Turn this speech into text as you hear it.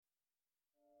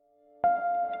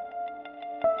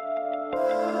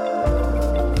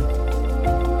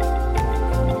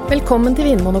Velkommen til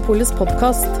Vinmonopolets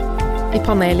podcast. I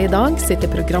panelet I dag sitter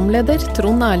programleder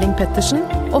Trond Erling Pettersen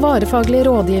og varefaglige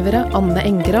rådgivere Anne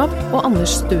Engrav og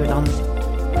Anders Stueland.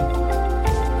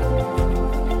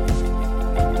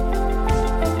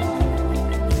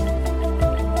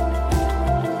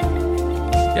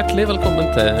 Hjertelig velkommen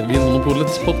til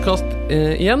Vinmonopolets podcast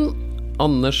igjen.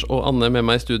 Anders og Anne med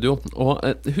meg I studio. Og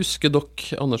husker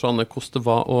dere, Anders og Anne, hvordan det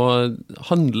var å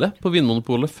handle på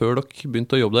Vinmonopolet før dere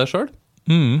begynte å jobbe der selv?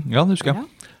 Ja, det husker jeg.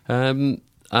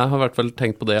 Jeg har I hvert fall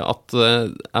tenkt på det at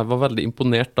jeg var veldig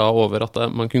imponert da over at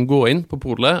man kunne gå inn på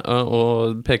polet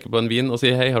og peke på en vin og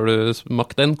si, hei, har du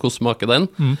smakt den? Hvordan smaker den?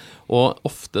 Og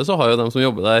ofte så har jo de som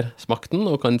jobber der smakt den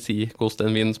og kan si hvordan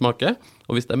den vinen smaker.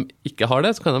 Og hvis de ikke har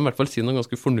det, så kan de I hvert fall si noe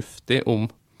ganske fornuftig om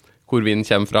hvor vinen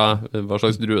kommer fra, hva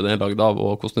slags drue den lagd av,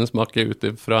 og hvordan den smaker ut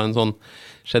fra en sånn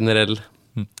generell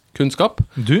kunnskap.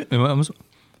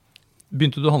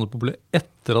 Begynte du å handle på polet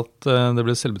etter at det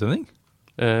ble selvbetjening?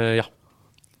 Ja.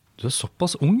 Du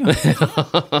såpass ung, ja. Jeg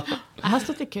har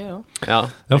stått I kø også. Ja,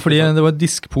 fordi det var et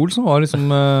diskpol som var liksom,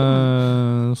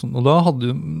 sånn, og da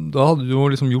hadde du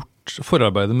jo liksom gjort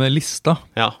forarbeidet med lista.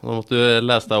 Ja, da måtte du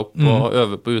lese deg opp og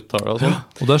øve på uttale og sånn.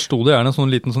 Og der stod det gjerne en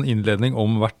sånn liten sånn innledning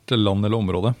om hvert land eller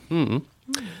område.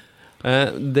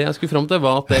 Det jeg skulle frem til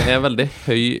var at det veldig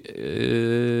høy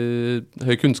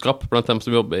kunnskap blant dem som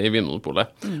jobber I Vinmonopolet.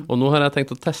 Og nå har jeg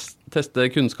tenkt å teste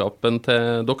kunnskapen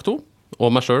til dere to,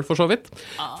 og meg selv for så vidt.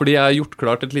 Fordi jeg har gjort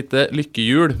klart et lite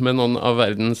lykkehjul med noen av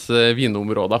verdens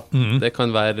vinområder. Det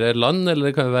kan være land, eller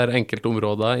det kan være enkelte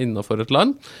områder innenfor et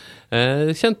land.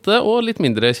 Kjente og litt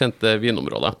mindre kjente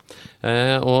vinområder.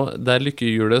 Og der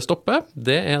lykkehjulet stopper,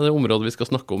 det det området vi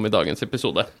skal snakke om I dagens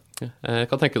episode.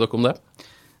 Hva tenker dere om det?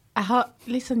 Jeg har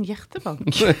litt sånn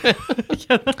hjertebank.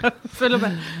 Føler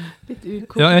meg litt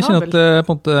ukomfortabel. Ja, jeg kjenner at det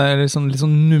på en måte litt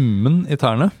sånn nummen I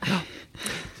tærne.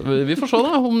 Så vi får se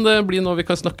da, om det blir noe vi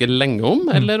kan snakke lenge om,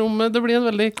 eller om det blir en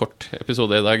veldig kort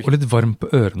episode I dag. Og litt varm på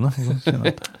ørene.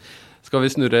 Skal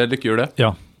vi snurre lykkehjulet?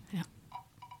 Ja.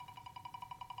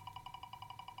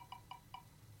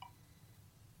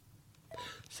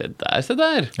 Se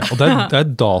der. Ja, og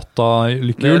det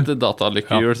datalykkehjul. Det et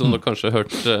datalykkehjul som dere kanskje har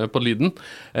hørt på lyden.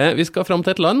 Vi skal frem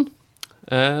til et land,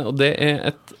 og det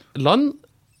et land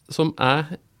som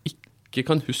jeg ikke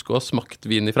kan huske å ha smakt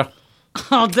vin ifra.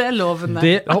 Ja, det lovende.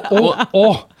 Det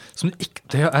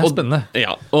spennende.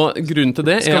 Ja, og grunnen til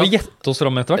det Skal vi gjette oss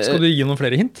frem etter hvert? Skal du gi noen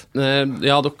flere hint?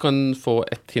 Ja, dere kan få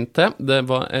et hint til. Det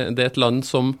et land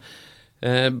som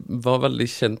var veldig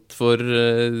kjent for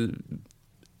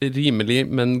rimelig,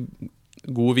 men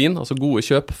god vin, altså gode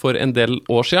kjøp for en del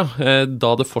år siden,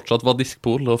 da det fortsatt var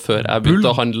diskpol, og før jeg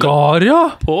begynte å handle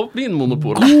Bulgaria? På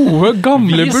Vinmonopolet. Gode,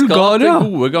 gamle Bulgaria! Vi skal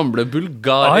til gode, gamle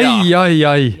Bulgaria.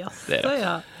 Jaså,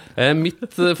 ja.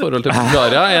 Mitt forhold til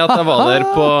Bulgaria at jeg var der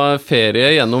på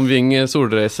ferie gjennom Ving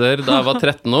solreiser da jeg var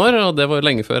 13 år, og det var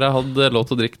lenge før jeg hadde lov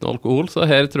til å drikke noe alkohol, så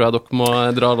her tror jeg dere må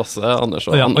dra lasset, Anders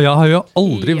og Anne. Og jeg har jo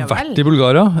aldri vært I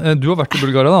Bulgaria. Du har vært I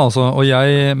Bulgaria da, altså,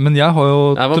 men jeg har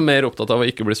jo... Jeg var mer opptatt av å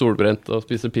ikke bli solbrent og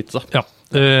spise pizza. Ja,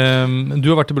 du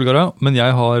har vært I Bulgaria, men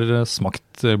jeg har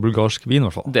smakt bulgarsk vin I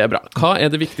hvert fall. Det bra. Hva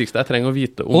det viktigste jeg trenger å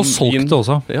vite om vin? Og solgt det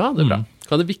også. Ja, det bra.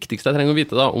 Hva det viktigste jeg trenger å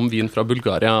vite da om vin fra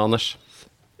Bulgaria, Anders?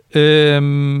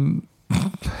 Nei,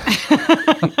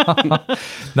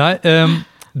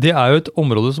 det jo et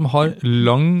område som har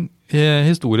lang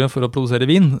historie for å produsere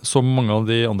vin, som mange av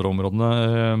de andre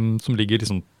områdene som ligger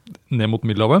liksom ned mot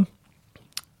Middelhavet.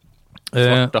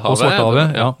 Og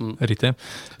Svartehavet, ja, riktig.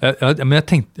 Men jeg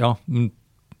tenkte,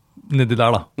 nedi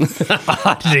der da.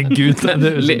 Herregud.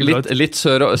 Litt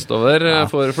sør og østover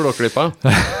for Flåklypa.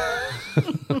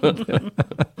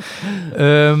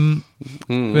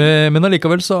 Men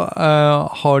allikevel så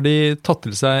har de tatt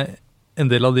til seg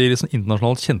en del av de liksom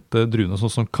internasjonalt kjente druene,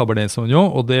 sånn som Cabernet Sauvignon,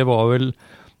 og det var vel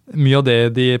mye av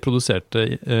det de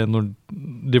produserte når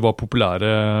de var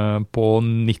populære på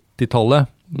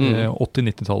 90-tallet,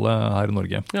 80-90-tallet her I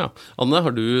Norge. Ja. Anne,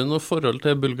 har du noe forhold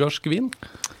til bulgarsk vin?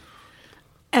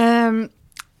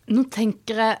 Nå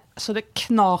tenker jeg, så det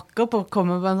knaker på å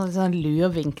komme på en sånn lur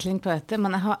vinkling på dette,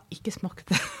 men jeg har ikke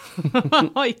smakt det. Jeg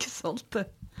har ikke solgt det.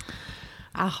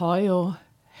 Jeg har jo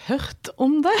hørt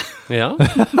om det. Ja,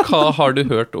 hva har du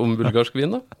hørt om bulgarsk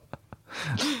vin da?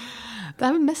 Det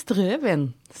vel mest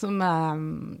rødvin som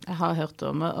jeg har hørt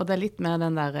om, og det litt mer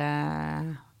den der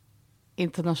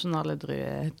internasjonale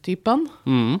druetypen.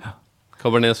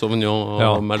 Cabernet Sauvignon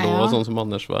og Merlot, sånn som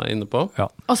Anders var inne på. Ja.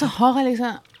 Og så har jeg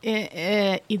liksom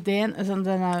ideen, sånn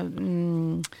denne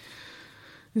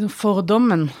liksom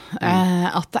fordommen,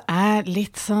 at det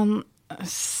litt sånn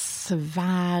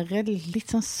svære,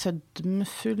 litt sånn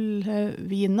sødmefulle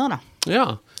viner, da. Ja.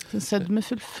 Sånn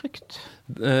sødmefull frukt.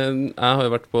 Jeg har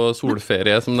jo vært på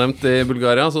solferie, som nevnt, i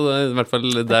Bulgaria, så det, i hvert fall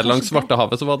der langs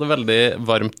Svartehavet så var det veldig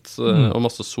varmt og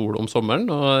masse sol om sommeren,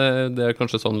 og det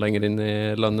kanskje sånn lenger inn i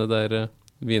landet der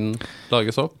vin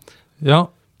lages også. Ja.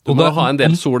 Du må ha en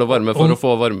del sol og varme for å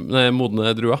få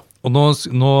modne druer. Og nå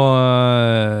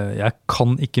jeg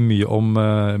kan ikke mye om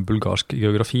bulgarsk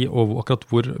geografi og akkurat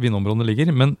hvor vinområdene ligger,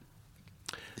 men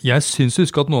jeg synes å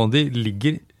huske at noen av de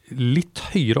ligger litt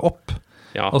høyere opp.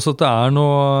 Ja. Altså at det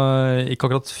noe, ikke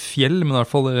akkurat fjell, men i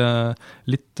hvert fall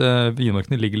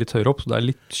vinmarkene ligger litt høyere opp, så det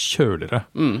litt kjøligere.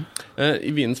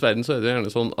 I vinens verden så det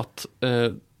gjerne sånn at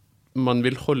man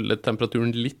vil holde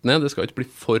temperaturen litt ned, det skal ikke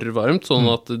bli for varmt, sånn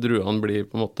at druene blir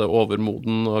på en måte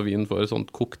overmoden og vin får et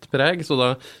sånt kokt preg, så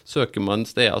da søker man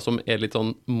steder som litt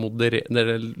sånn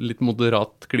litt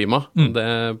moderat klima. Det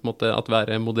på en måte at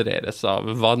været modereres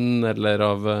av vann eller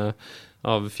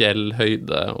av fjell,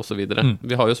 høyde og så videre.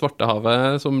 Vi har jo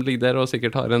Svartehavet som ligger der og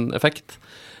sikkert har en effekt,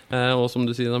 og som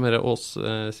du sier, de her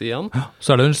åssidene. Ja,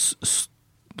 så det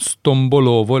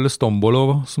Stombolovo eller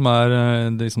Stombolovo som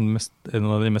liksom en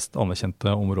av de mest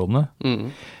anerkjente områdene.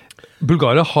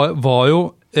 Bulgaria var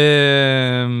jo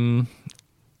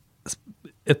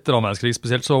etter annen verdenskrig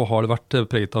spesielt så har det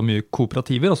vært preget av mye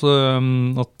kooperativer, altså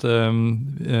at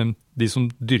de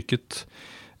som dyrket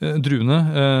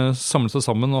druene samlet seg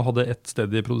sammen og hadde et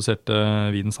sted de produserte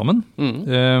vinen sammen.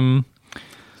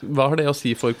 Hva har det å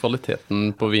si for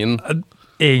kvaliteten på vin?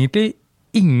 Egentlig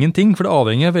ingenting, for det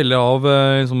avhenger veldig av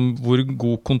liksom, hvor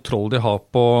god kontroll de har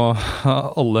på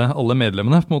alle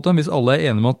medlemmene, på en måte. Hvis alle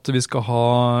enige om at vi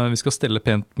skal stelle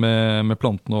pent med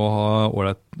plantene og ha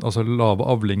altså lave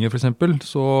avlinger for eksempel,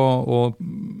 og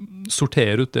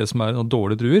sortere ut det som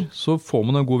dårlige druer, så får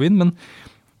man en god vin, men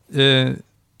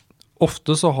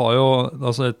ofte så har jo,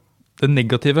 altså det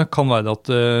negative kan være at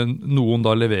noen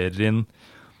da leverer inn,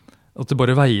 at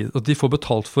de får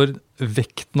betalt for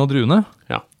vekten av druene,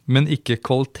 men ikke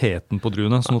kvaliteten på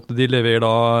druene, sånn at de leverer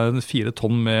da 4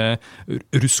 tonn med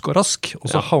rusk og rask, og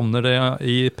så havner det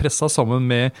i pressa sammen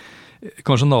med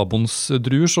kanskje naboens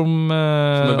druer som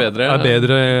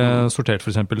bedre sortert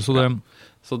for eksempel. Så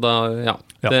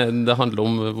det handler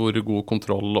om hvor god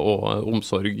kontroll og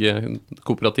omsorg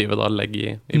kooperativet da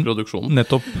legger i produksjonen.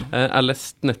 Nettopp. Jeg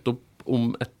leste nettopp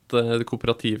om et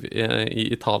kooperativ i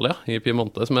Italia, i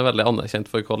Piemonte, som veldig anerkjent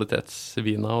for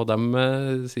kvalitetsviner, og de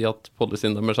sier at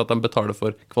policyen deres at de betaler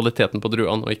for kvaliteten på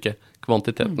druene, og ikke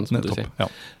kvantiteten, som du sier. Ja.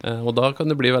 Og da kan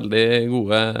det bli veldig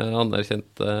gode,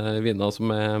 anerkjente viner som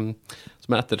er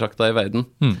ettertraktet i verden.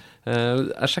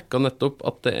 Jeg sjekket nettopp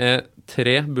at det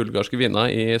 3 bulgarske viner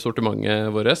i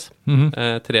sortimentet vårt.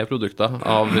 3 produkter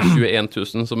av 21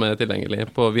 000 som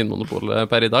tilgjengelig på Vinmonopolet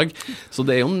per i dag. Så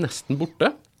det jo nesten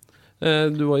borte.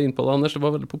 Du var inne på det, Anders. Det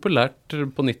var veldig populært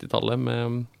på 90-tallet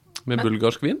med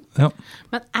bulgarsk vin. Ja.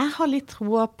 Men jeg har litt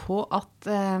troa på at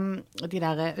de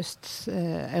der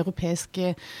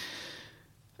østeuropeiske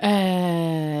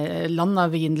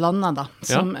vinlandene da,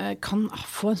 som kan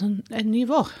få en ny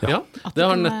vår. Ja, det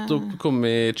har nettopp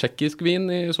kommet tjekkisk vin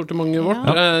i sortimentet vårt.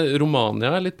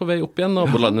 Romania litt på vei opp igjen,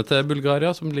 nabolandet til Bulgaria,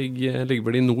 som ligger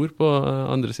vel i nord på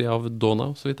andre siden av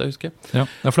Donau, så vidt jeg husker. Ja,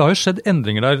 for det har jo skjedd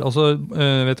endringer der. Altså,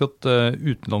 vet du at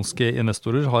utenlandske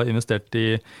investorer har investert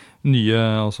i nye,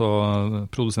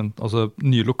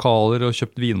 nye lokaler og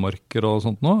kjøpt vinmarker og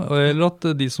sånt nå, eller at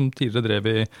de som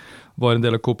tidligere var en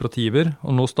del av kooperativer,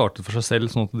 og nå startet for seg selv,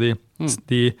 sånn at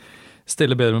de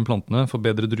steller bedre med plantene, får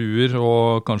bedre druer,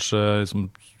 og kanskje liksom,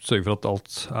 sørger for at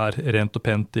alt rent og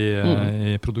pent i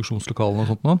produksjonslokalene og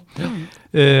sånt nå.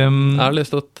 Jeg har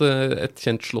lest at et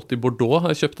kjent slott i Bordeaux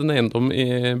har kjøpt en eiendom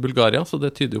i Bulgaria, så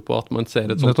det tyder jo på at man ser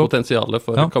et sånt potensial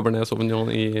for Cabernet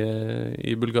Sauvignon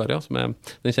i Bulgaria, som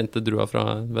den kjente drua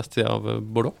fra vestsiden av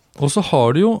Bordeaux. Og så har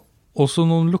de jo også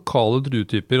noen lokale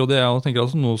druetyper, og det jeg tenker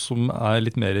altså noe som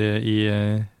litt mer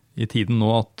i tiden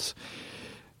nå, at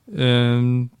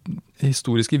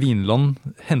historiske vinland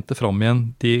henter fram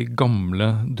igjen de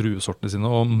gamle druesortene sine,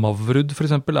 og Mavrud for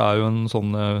eksempel jo en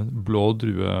sånn blå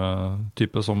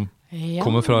druetype som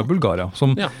kommer fra Bulgaria,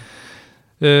 som gir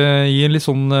en litt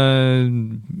sånn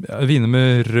viner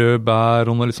med rød bær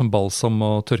og noe litt sånn balsam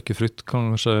og tørkefrukt,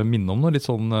 kanskje minne om noe litt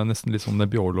sånn, nesten litt sånn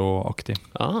Nebbiolo-aktig.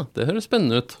 Ja, det høres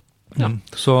spennende ut. Ja.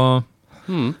 Så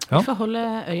vi får holde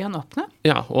øynene åpne.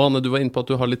 Ja, og Anne, du var inne på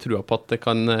at du har litt trua på at det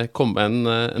kan komme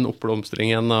en oppblomstring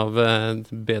igjen av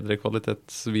bedre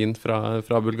kvalitetsvin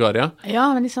fra Bulgaria. Ja,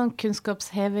 men litt sånn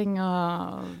kunnskapsheving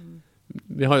og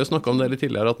Vi har jo snakket om det litt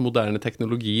tidligere, at moderne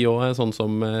teknologi også sånn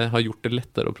som har gjort det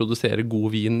lettere å produsere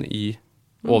god vin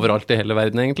overalt i hele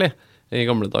verden, egentlig. I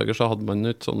gamle dager så hadde man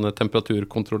ut sånne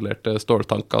temperaturkontrollerte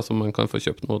ståltanker som man kan få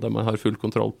kjøpt nå, der man har full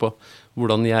kontroll på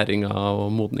hvordan gjæringa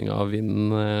og modninga av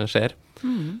vinen skjer.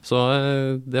 Så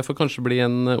det får kanskje bli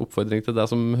en oppfordring til deg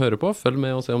som hører på. Følg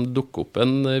med og se om det dukker opp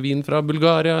en vin fra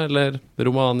Bulgaria eller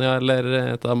Romania eller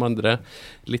et av de andre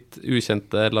litt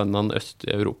ukjente landene øst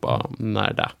i Europa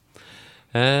nær deg.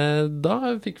 Da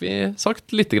fikk vi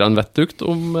sagt litt grann vettugt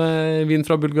om vin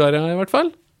fra Bulgaria i hvert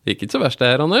fall. Det gikk ikke så verst det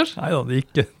her, Anders. Nei da, det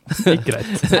gikk greit.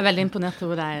 Jeg veldig imponert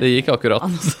over deg. Det gikk akkurat.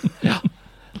 Ja.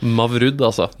 Mavrud,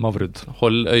 altså. Mavrud.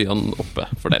 Hold øynene oppe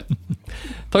for den.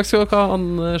 Takk skal dere ha,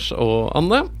 Anders og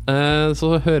Anne.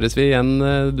 Så høres vi igjen,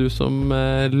 du som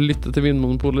lytter til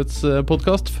Vinmonopolets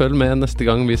podcast. Følg med neste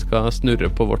gang vi skal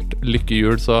snurre på vårt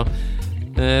lykkehjul, så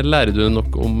lærer du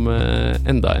nok om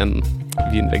enda en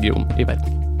vinregion i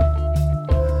verden.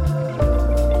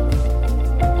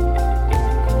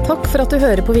 Takk for at du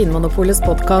hører på Vinmonopolets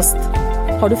podcast.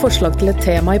 Har du forslag til et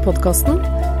tema i podcasten?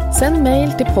 Send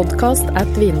mail til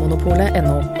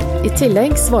podcast@vinmonopolet.no. I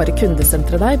tillegg svarer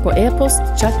kundesenteret deg på e-post,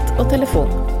 chat og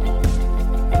telefon.